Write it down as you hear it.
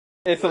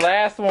It's the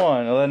last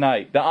one of the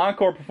night. The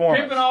encore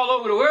performance. Pimpin' all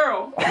over the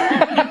world.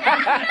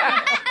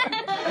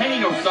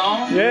 Ain't no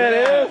song. Yeah,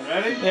 it is.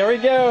 Ready? Here we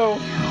go.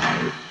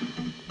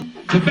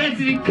 The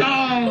fancy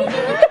call,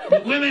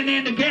 the women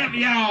in the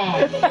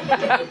caviar.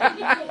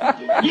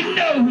 You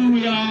know who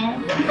we are,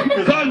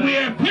 because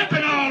we're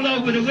pimping all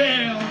over the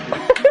world.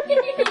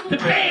 The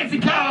fancy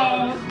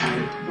call,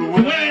 the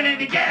women in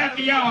the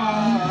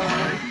caviar.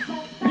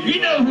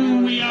 You know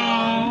who we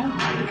are,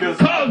 because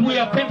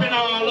we're pimping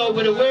all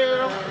over the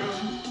world.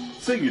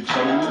 Sing it,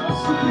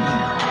 Charles.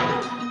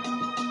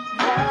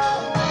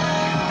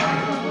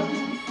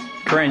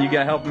 Corinne, you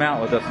gotta help him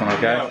out with this one,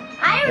 okay?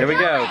 Here we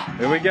go.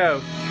 Here we go.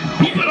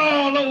 People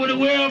all over the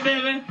world,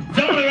 baby. It's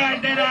only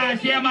right that I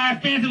share my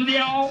experience with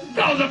y'all.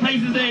 Those are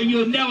places that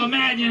you'll never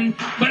imagine.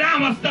 But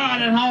I'ma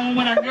start at home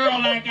when a girl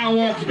like I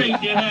walk straight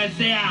to her and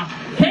say,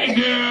 hey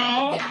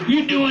girl,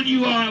 you doing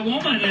you are a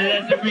woman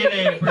that's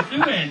really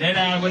pursuing. And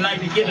I would like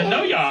to get to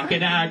know y'all.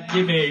 Can I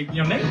give me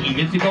your name?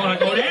 It's gonna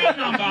go down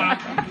number.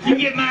 You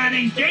get mine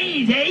in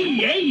exchange.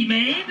 Hey,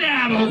 man.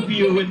 I hope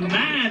you wouldn't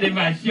mind if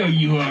I show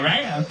you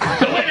around.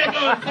 So when I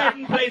go to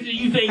certain places,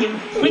 you thinking,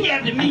 we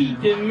got to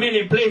meet in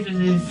many places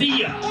and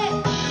see ya.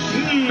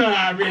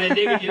 I really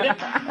dig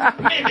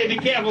it. Maybe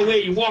be careful where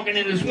you're walking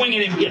in the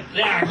swinging and get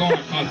there.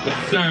 I'm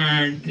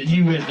concerned that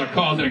you is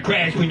causing a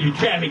crash when you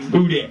traffic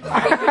booty.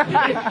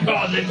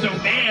 Causing so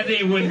bad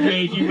they wouldn't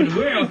trade you for the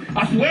world.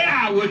 I swear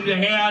I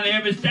wouldn't have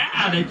every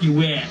style that you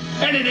wear.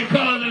 And then the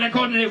colors and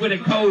according with the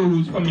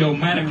codes from your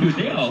manicure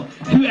nail.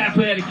 You have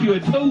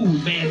pedicure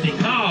toes, fancy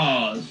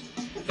cars.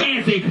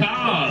 Fancy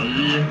cars.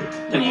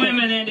 The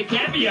women and the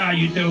caviar,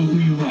 you know who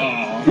you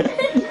are.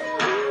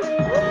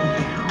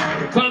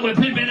 Cause we're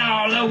pimping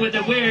all over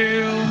the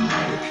world.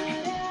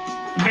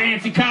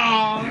 Fancy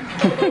cars,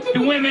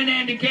 the women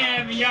and the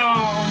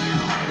caviar.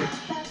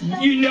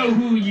 You know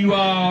who you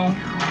are.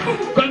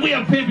 Cause we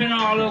are pimping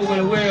all over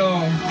the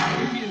world.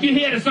 You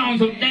hear the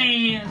songs of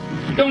dance.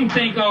 Don't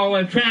think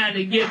we're trying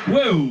to get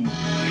whoa.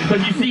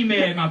 Cause you see me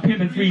at my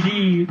pimping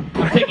 3D.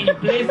 I'm taking you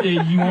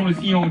places you want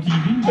to see on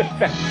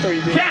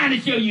TV. Trying to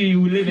show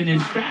you living in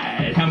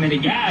stride. How many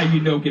guys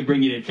you know can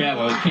bring you to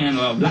travel a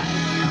channel of life.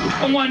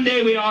 And one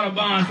day we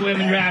Autobahn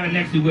swimming, driving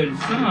next to where the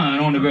sun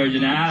on the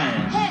Virgin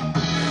Islands.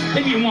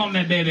 If you want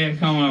me, baby,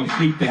 come on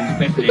sleeping,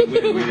 especially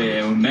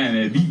with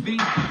Mammy B.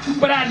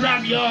 But I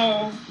drop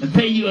y'all and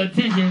pay you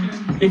attention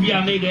if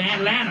y'all make the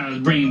Atlanta's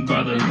bring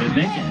brothers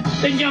attention.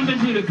 They jump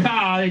into the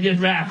car, they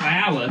just ride for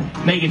hours,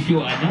 making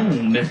sure I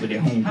don't mess with their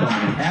homecoming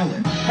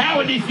Howard.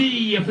 Howard they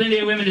see, plenty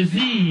of women to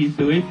see,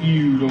 so if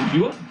you don't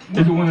do it,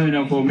 there's a woman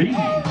up for me.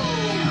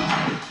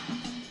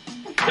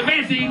 The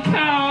fancy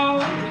car,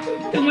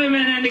 the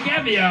women and the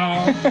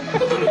caviar,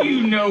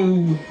 you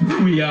know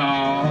who we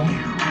are,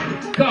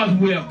 cause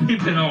we're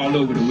pimping all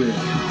over the world.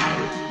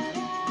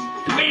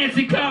 The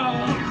fancy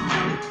car,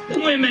 the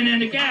women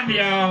and the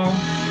caviar,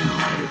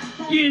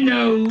 you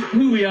know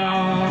who we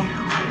are.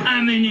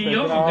 I'm in New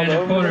York and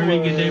the Puerto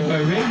Rican Day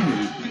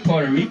Parade,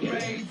 Puerto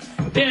Rican.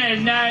 Then at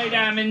night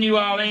I'm in New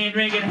Orleans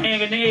drinking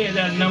Haganese,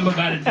 a number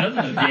by the dozen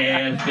of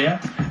jazz there.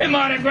 And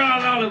Mardi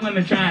Gras, all the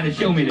women trying to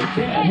show me the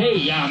chair. Hey,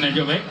 y'all man,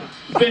 Jamaica.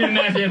 Been a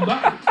massive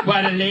box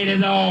while the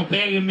ladies all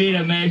begging me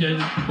to measure.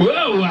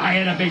 Whoa, I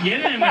had a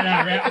beginning when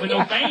I rapped with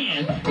no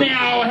fans.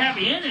 Now all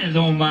happy endings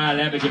on my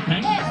elaborate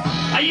pants.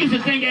 I used to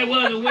think there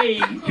was a way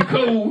to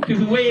go to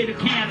the way to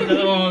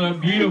Canada or the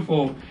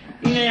beautiful.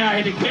 Now I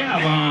had to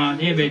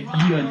caravan every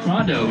year in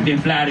Toronto, then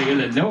fly to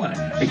Illinois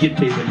and get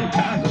paid for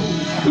Chicago.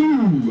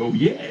 Ooh, oh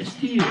yes,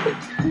 still.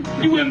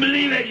 You wouldn't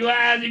believe it, your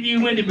eyes, if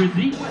you went to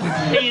Brazil.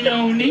 Ain't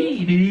no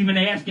need to even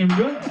ask him,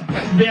 bro.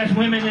 Best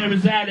women in the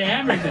side of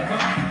Africa.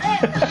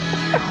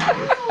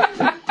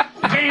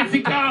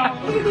 Fancy car,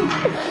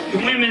 the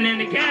women in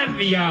the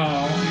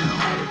caviar.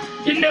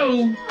 You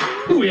know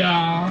who we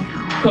are,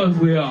 cause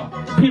we are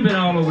pimping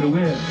all over the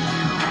world.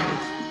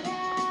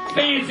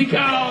 Fancy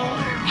car,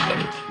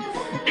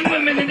 the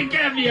women in the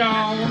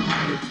caviar.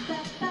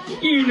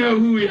 You know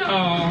who we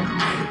are,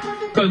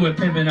 cause we're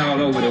pimping all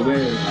over the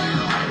world.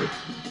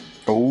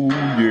 Oh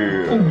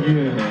yeah. Oh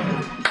yeah.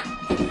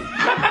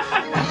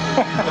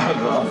 That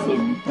was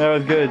awesome. That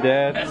was good,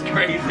 Dad. That's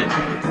crazy.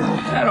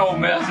 That old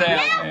mess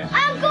out, man.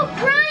 Uncle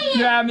Brian!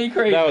 Drive me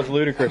crazy. That was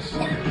ludicrous.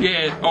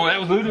 Yeah. Oh, that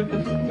was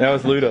ludicrous? That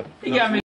was Luda. He got me.